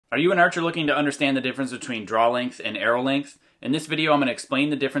Are you an archer looking to understand the difference between draw length and arrow length? In this video, I'm going to explain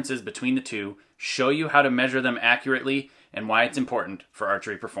the differences between the two, show you how to measure them accurately, and why it's important for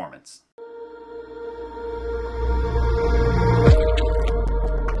archery performance.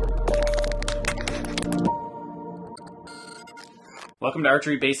 Welcome to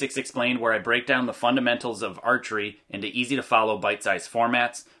Archery Basics Explained, where I break down the fundamentals of archery into easy-to-follow bite-sized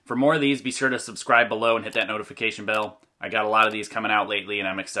formats. For more of these, be sure to subscribe below and hit that notification bell. I got a lot of these coming out lately, and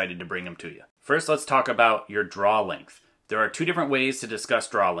I'm excited to bring them to you. First, let's talk about your draw length. There are two different ways to discuss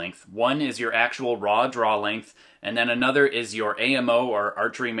draw length. One is your actual raw draw length, and then another is your AMO, or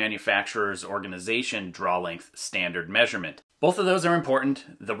Archery Manufacturers Organization, draw length standard measurement. Both of those are important.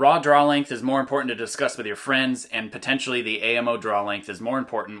 The raw draw length is more important to discuss with your friends, and potentially the AMO draw length is more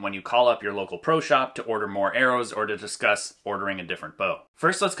important when you call up your local pro shop to order more arrows or to discuss ordering a different bow.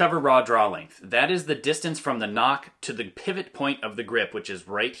 First, let's cover raw draw length. That is the distance from the nock to the pivot point of the grip, which is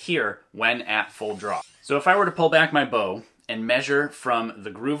right here when at full draw. So if I were to pull back my bow and measure from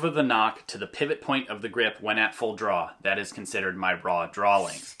the groove of the nock to the pivot point of the grip when at full draw, that is considered my raw draw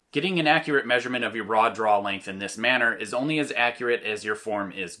length. Getting an accurate measurement of your raw draw length in this manner is only as accurate as your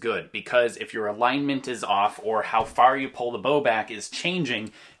form is good, because if your alignment is off or how far you pull the bow back is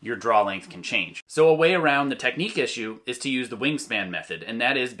changing, your draw length can change. So a way around the technique issue is to use the wingspan method, and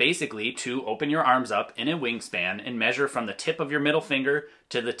that is basically to open your arms up in a wingspan and measure from the tip of your middle finger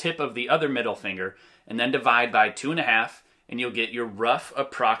to the tip of the other middle finger, and then divide by 2.5, and you'll get your rough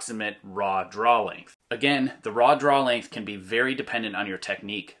approximate raw draw length. Again, the raw draw length can be very dependent on your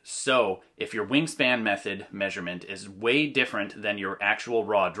technique, so if your wingspan method measurement is way different than your actual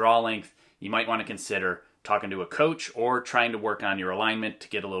raw draw length, you might want to consider talking to a coach or trying to work on your alignment to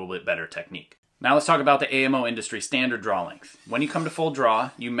get a little bit better technique. Now let's talk about the AMO industry standard draw length. When you come to full draw,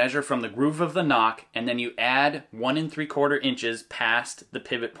 you measure from the groove of the nock, and then you add 1 3/4 inches past the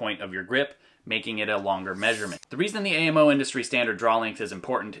pivot point of your grip, making it a longer measurement. The reason the AMO industry standard draw length is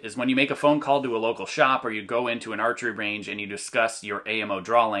important is when you make a phone call to a local shop or you go into an archery range and you discuss your AMO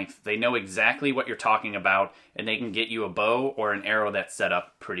draw length, they know exactly what you're talking about, and they can get you a bow or an arrow that's set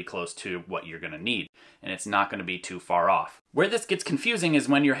up pretty close to what you're going to need, and it's not going to be too far off. Where this gets confusing is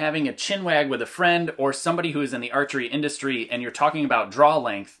when you're having a chinwag with a friend or somebody who is in the archery industry and you're talking about draw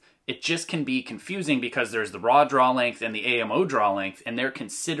length. It just can be confusing because there's the raw draw length and the AMO draw length, and they're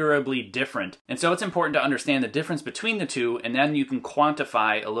considerably different. And so it's important to understand the difference between the two, and then you can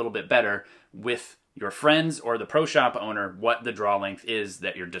quantify a little bit better with your friends or the pro shop owner what the draw length is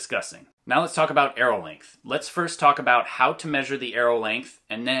that you're discussing. Now let's talk about arrow length. Let's first talk about how to measure the arrow length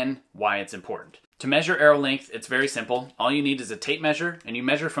and then why it's important. To measure arrow length, it's very simple. All you need is a tape measure, and you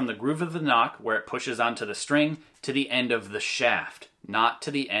measure from the groove of the nock where it pushes onto the string to the end of the shaft, not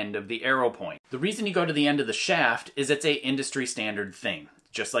to the end of the arrow point. The reason you go to the end of the shaft is it's a industry standard thing.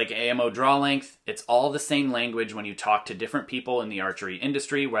 Just like AMO draw length, it's all the same language when you talk to different people in the archery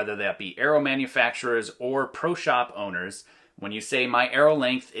industry, whether that be arrow manufacturers or pro shop owners. When you say my arrow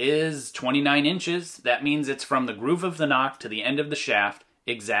length is 29 inches, that means it's from the groove of the nock to the end of the shaft,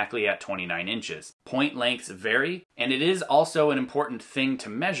 exactly at 29 inches. Point lengths vary, and it is also an important thing to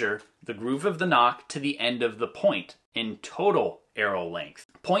measure the groove of the nock to the end of the point in total arrow length.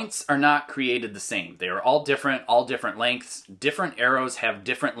 Points are not created the same. They are all different lengths. Different arrows have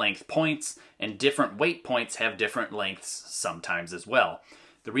different length points, and different weight points have different lengths sometimes as well.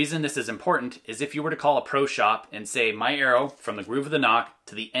 The reason this is important is if you were to call a pro shop and say my arrow from the groove of the nock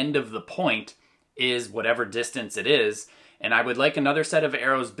to the end of the point is whatever distance it is, and I would like another set of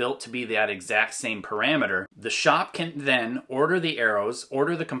arrows built to be that exact same parameter, the shop can then order the arrows,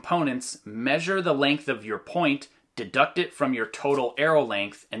 order the components, measure the length of your point, deduct it from your total arrow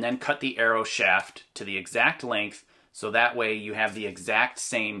length, and then cut the arrow shaft to the exact length, so that way you have the exact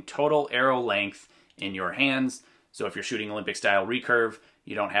same total arrow length in your hands. So if you're shooting Olympic style recurve,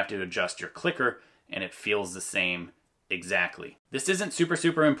 you don't have to adjust your clicker, and it feels the same exactly. This isn't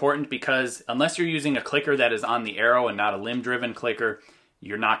super important because unless you're using a clicker that is on the arrow and not a limb-driven clicker,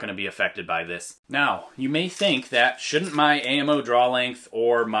 you're not going to be affected by this. Now, you may think that shouldn't my AMO draw length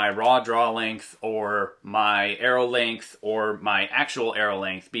or my raw draw length or my arrow length or my actual arrow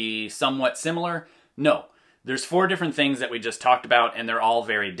length be somewhat similar? No. There's 4 different things that we just talked about, and they're all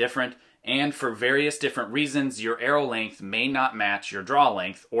very different. And for various different reasons, your arrow length may not match your draw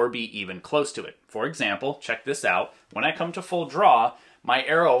length or be even close to it. For example, check this out. When I come to full draw, my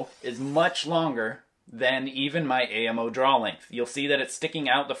arrow is much longer than even my AMO draw length. You'll see that it's sticking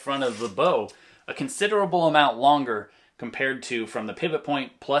out the front of the bow a considerable amount longer compared to from the pivot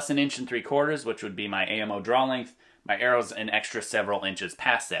point plus 1 3/4 inches, which would be my AMO draw length. My arrow's an extra several inches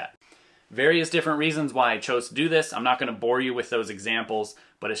past that. Various different reasons why I chose to do this. I'm not going to bore you with those examples,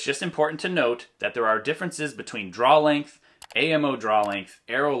 but it's just important to note that there are differences between draw length, AMO draw length,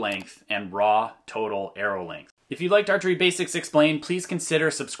 arrow length, and raw total arrow length. If you liked Archery Basics Explained, please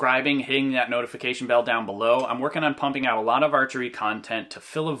consider subscribing, hitting that notification bell down below. I'm working on pumping out a lot of archery content to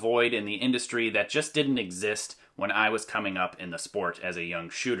fill a void in the industry that just didn't exist when I was coming up in the sport as a young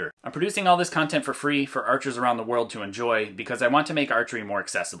shooter. I'm producing all this content for free for archers around the world to enjoy because I want to make archery more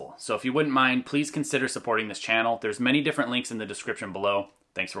accessible. So if you wouldn't mind, please consider supporting this channel. There's many different links in the description below.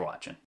 Thanks for watching.